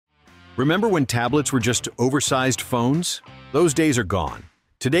Remember when tablets were just oversized phones? Those days are gone.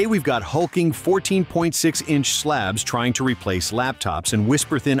 Today we've got hulking 14.6-inch slabs trying to replace laptops and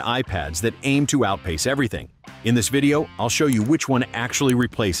whisper-thin iPads that aim to outpace everything. In this video, I'll show you which one actually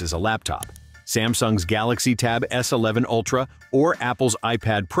replaces a laptop: Samsung's Galaxy Tab S11 Ultra or Apple's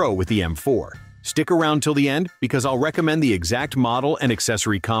iPad Pro with the M4. Stick around till the end because I'll recommend the exact model and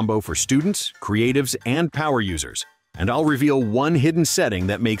accessory combo for students, creatives, and power users. And I'll reveal one hidden setting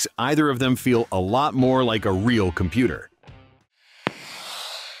that makes either of them feel a lot more like a real computer.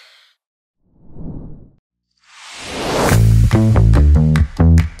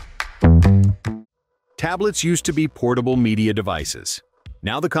 Tablets used to be portable media devices.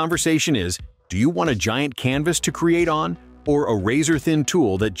 Now the conversation is, do you want a giant canvas to create on, or a razor-thin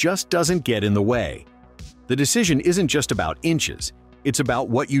tool that just doesn't get in the way? The decision isn't just about inches, it's about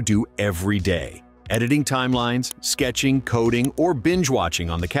what you do every day: editing timelines, sketching, coding, or binge-watching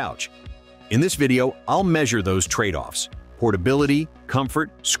on the couch. In this video, I'll measure those trade-offs: portability, comfort,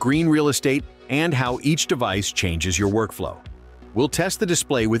 screen real estate, and how each device changes your workflow. We'll test the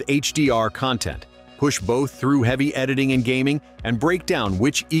display with HDR content, push both through heavy editing and gaming, and break down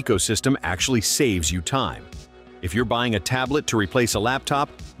which ecosystem actually saves you time. If you're buying a tablet to replace a laptop,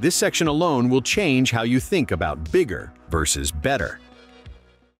 this section alone will change how you think about bigger versus better.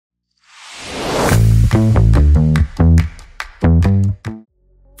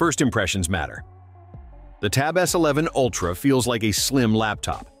 First impressions matter. The Tab S11 Ultra feels like a slim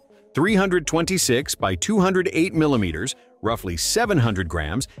laptop. 326 by 208 millimeters, roughly 700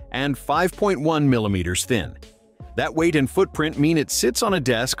 grams, and 5.1 millimeters thin. That weight and footprint mean it sits on a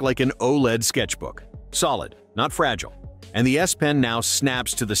desk like an OLED sketchbook. Solid, not fragile. And the S Pen now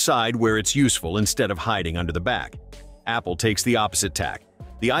snaps to the side where it's useful instead of hiding under the back. Apple takes the opposite tack.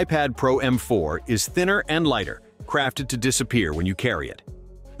 The iPad Pro M4 is thinner and lighter, crafted to disappear when you carry it.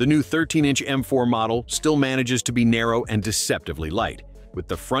 The new 13-inch M4 model still manages to be narrow and deceptively light, with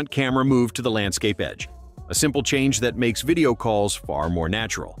the front camera moved to the landscape edge. A simple change that makes video calls far more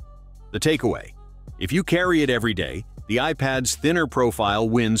natural. The takeaway: if you carry it every day, the iPad's thinner profile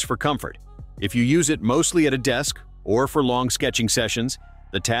wins for comfort. If you use it mostly at a desk or for long sketching sessions,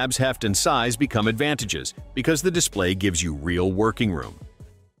 the Tab's heft and size become advantages because the display gives you real working room.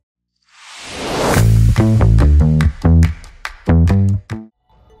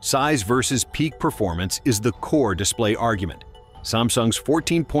 Size versus peak performance is the core display argument. Samsung's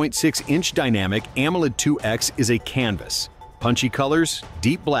 14.6-inch Dynamic AMOLED 2X is a canvas. Punchy colors,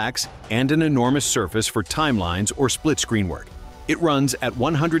 deep blacks, and an enormous surface for timelines or split-screen work. It runs at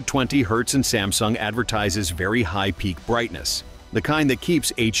 120 Hz and Samsung advertises very high peak brightness, the kind that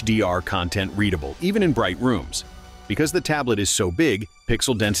keeps HDR content readable, even in bright rooms. Because the tablet is so big,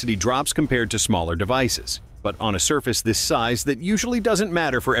 pixel density drops compared to smaller devices, but on a surface this size that usually doesn't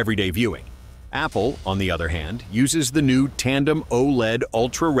matter for everyday viewing. Apple, on the other hand, uses the new Tandem OLED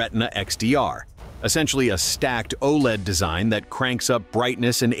Ultra Retina XDR, essentially a stacked OLED design that cranks up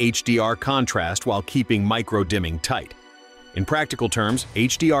brightness and HDR contrast while keeping micro-dimming tight. In practical terms,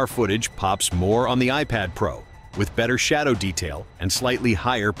 HDR footage pops more on the iPad Pro, with better shadow detail and slightly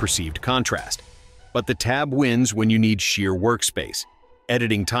higher perceived contrast. But the Tab wins when you need sheer workspace.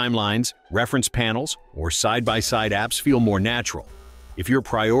 Editing timelines, reference panels, or side-by-side apps feel more natural. If your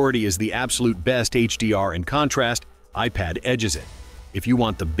priority is the absolute best HDR and contrast, iPad edges it. If you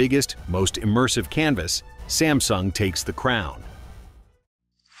want the biggest, most immersive canvas, Samsung takes the crown.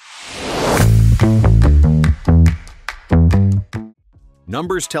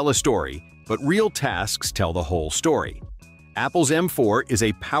 Numbers tell a story, but real tasks tell the whole story. Apple's M4 is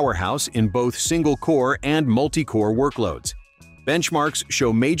a powerhouse in both single-core and multi-core workloads. Benchmarks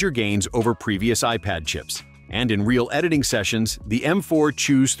show major gains over previous iPad chips. And in real editing sessions, the M4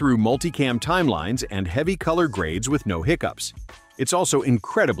 chews through multicam timelines and heavy color grades with no hiccups. It's also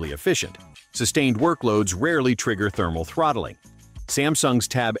incredibly efficient. Sustained workloads rarely trigger thermal throttling. Samsung's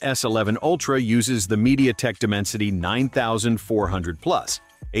Tab S11 Ultra uses the MediaTek Dimensity 9400 Plus,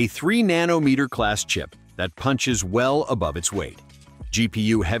 a 3-nanometer class chip that punches well above its weight.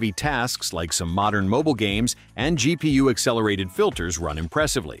 GPU-heavy tasks like some modern mobile games and GPU-accelerated filters run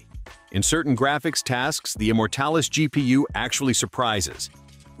impressively. In certain graphics tasks, the Immortalis GPU actually surprises.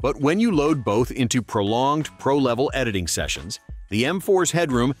 But when you load both into prolonged pro-level editing sessions, the M4's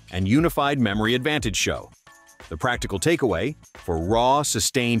headroom and unified memory advantage show. The practical takeaway: for raw,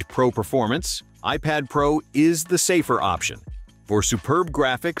 sustained pro performance, iPad Pro is the safer option. For superb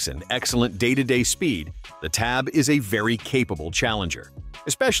graphics and excellent day-to-day speed, the Tab is a very capable challenger,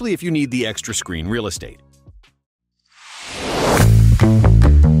 especially if you need the extra screen real estate.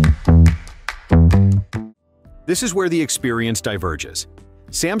 This is where the experience diverges.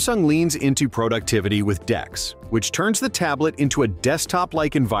 Samsung leans into productivity with DeX, which turns the tablet into a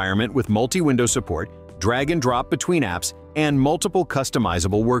desktop-like environment with multi-window support, drag and drop between apps, and multiple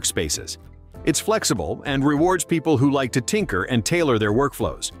customizable workspaces. It's flexible and rewards people who like to tinker and tailor their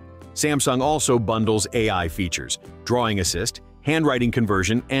workflows. Samsung also bundles AI features, drawing assist, handwriting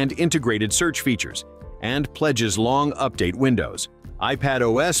conversion, and integrated search features, and pledges long update windows.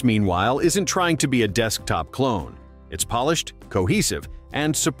 iPadOS, meanwhile, isn't trying to be a desktop clone. It's polished, cohesive,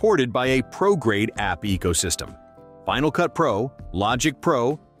 and supported by a pro-grade app ecosystem. Final Cut Pro, Logic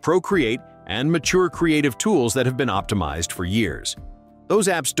Pro, Procreate, and mature creative tools that have been optimized for years. Those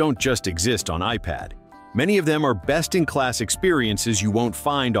apps don't just exist on iPad. Many of them are best-in-class experiences you won't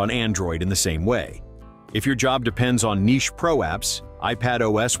find on Android in the same way. If your job depends on niche pro apps,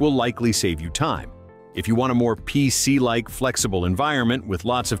 iPadOS will likely save you time. If you want a more PC-like flexible environment with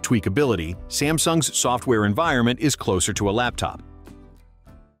lots of tweakability, Samsung's software environment is closer to a laptop.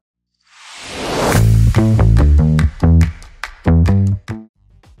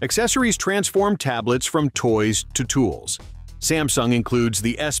 Accessories transform tablets from toys to tools. Samsung includes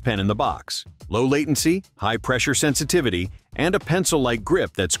the S Pen in the box, low latency, high pressure sensitivity, and a pencil-like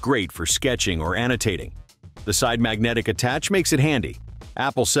grip that's great for sketching or annotating. The side magnetic attach makes it handy.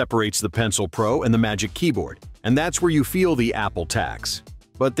 Apple separates the Pencil Pro and the Magic Keyboard, and that's where you feel the Apple tax.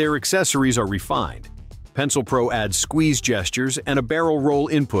 But their accessories are refined. Pencil Pro adds squeeze gestures and a barrel roll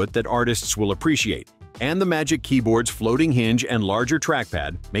input that artists will appreciate, and the Magic Keyboard's floating hinge and larger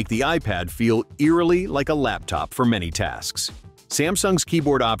trackpad make the iPad feel eerily like a laptop for many tasks. Samsung's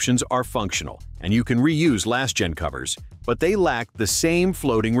keyboard options are functional, and you can reuse last-gen covers, but they lack the same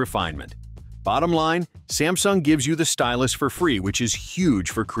floating refinement. Bottom line, Samsung gives you the stylus for free, which is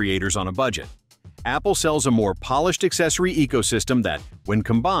huge for creators on a budget. Apple sells a more polished accessory ecosystem that, when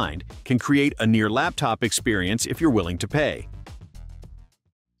combined, can create a near-laptop experience if you're willing to pay.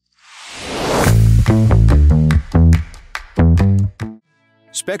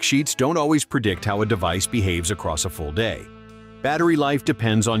 Spec sheets don't always predict how a device behaves across a full day. Battery life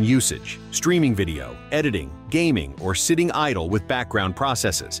depends on usage, streaming video, editing, gaming, or sitting idle with background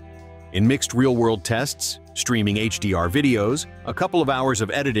processes. In mixed real-world tests, streaming HDR videos, a couple of hours of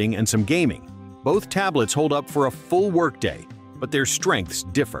editing, and some gaming, both tablets hold up for a full workday, but their strengths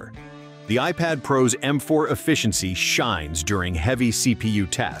differ. The iPad Pro's M4 efficiency shines during heavy CPU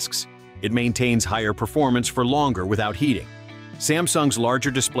tasks. It maintains higher performance for longer without heating. Samsung's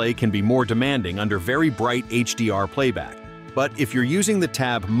larger display can be more demanding under very bright HDR playback, but if you're using the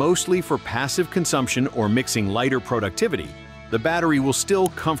Tab mostly for passive consumption or mixing lighter productivity, the battery will still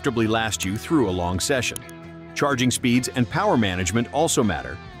comfortably last you through a long session. Charging speeds and power management also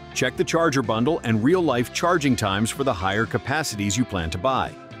matter. Check the charger bundle and real-life charging times for the higher capacities you plan to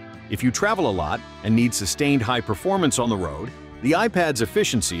buy. If you travel a lot and need sustained high performance on the road, the iPad's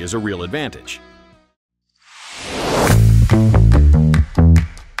efficiency is a real advantage.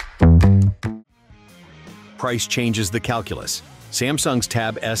 Price changes the calculus. Samsung's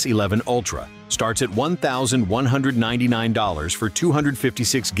Tab S11 Ultra starts at $1,199 for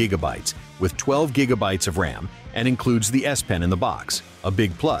 256 GB with 12 GB of RAM and includes the S Pen in the box, a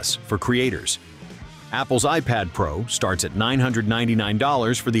big plus for creators. Apple's iPad Pro starts at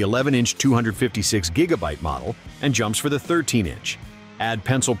 $999 for the 11-inch 256 GB model and jumps for the 13-inch. Add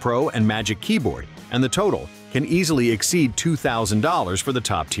Pencil Pro and Magic Keyboard, and the total can easily exceed $2,000 for the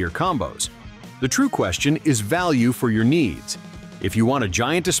top-tier combos. The true question is value for your needs. If you want a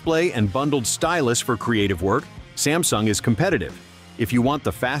giant display and bundled stylus for creative work, Samsung is competitive. If you want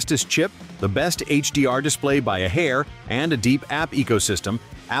the fastest chip, the best HDR display by a hair, and a deep app ecosystem,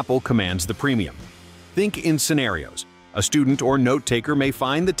 Apple commands the premium. Think in scenarios. A student or note-taker may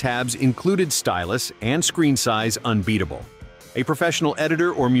find the Tab's included stylus and screen size unbeatable. A professional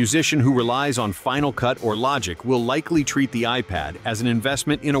editor or musician who relies on Final Cut or Logic will likely treat the iPad as an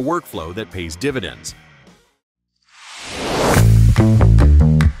investment in a workflow that pays dividends.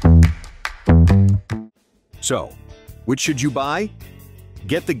 So, which should you buy?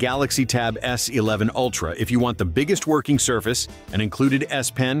 Get the Galaxy Tab S11 Ultra if you want the biggest working surface, an included S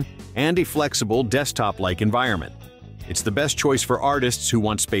Pen, and a flexible desktop-like environment. It's the best choice for artists who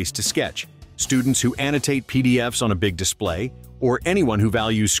want space to sketch, students who annotate PDFs on a big display, or anyone who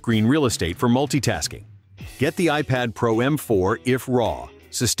values screen real estate for multitasking. Get the iPad Pro M4 if raw,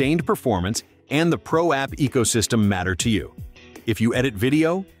 sustained performance, and the Pro app ecosystem matter to you. If you edit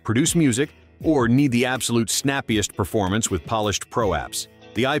video, produce music, or need the absolute snappiest performance with polished Pro apps,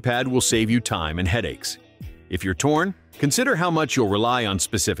 the iPad will save you time and headaches. If you're torn, consider how much you'll rely on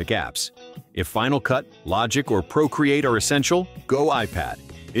specific apps. If Final Cut, Logic, or Procreate are essential, go iPad.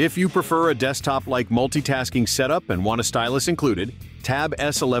 If you prefer a desktop-like multitasking setup and want a stylus included, Tab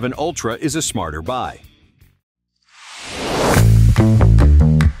S11 Ultra is a smarter buy.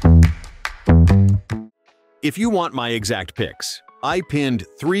 If you want my exact picks, I pinned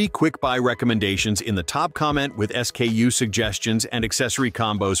 3 quick buy recommendations in the top comment with SKU suggestions and accessory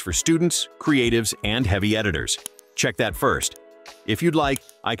combos for students, creatives, and heavy editors. Check that first. If you'd like,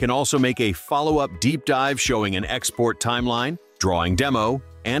 I can also make a follow-up deep dive showing an export timeline, drawing demo,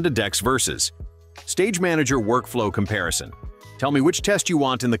 and a DeX Versus. Stage Manager workflow comparison. Tell me which test you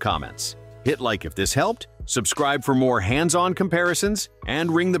want in the comments. Hit like if this helped, subscribe for more hands-on comparisons,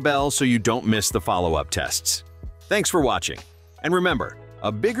 and ring the bell so you don't miss the follow-up tests. Thanks for watching. And remember,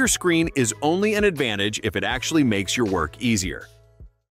 a bigger screen is only an advantage if it actually makes your work easier.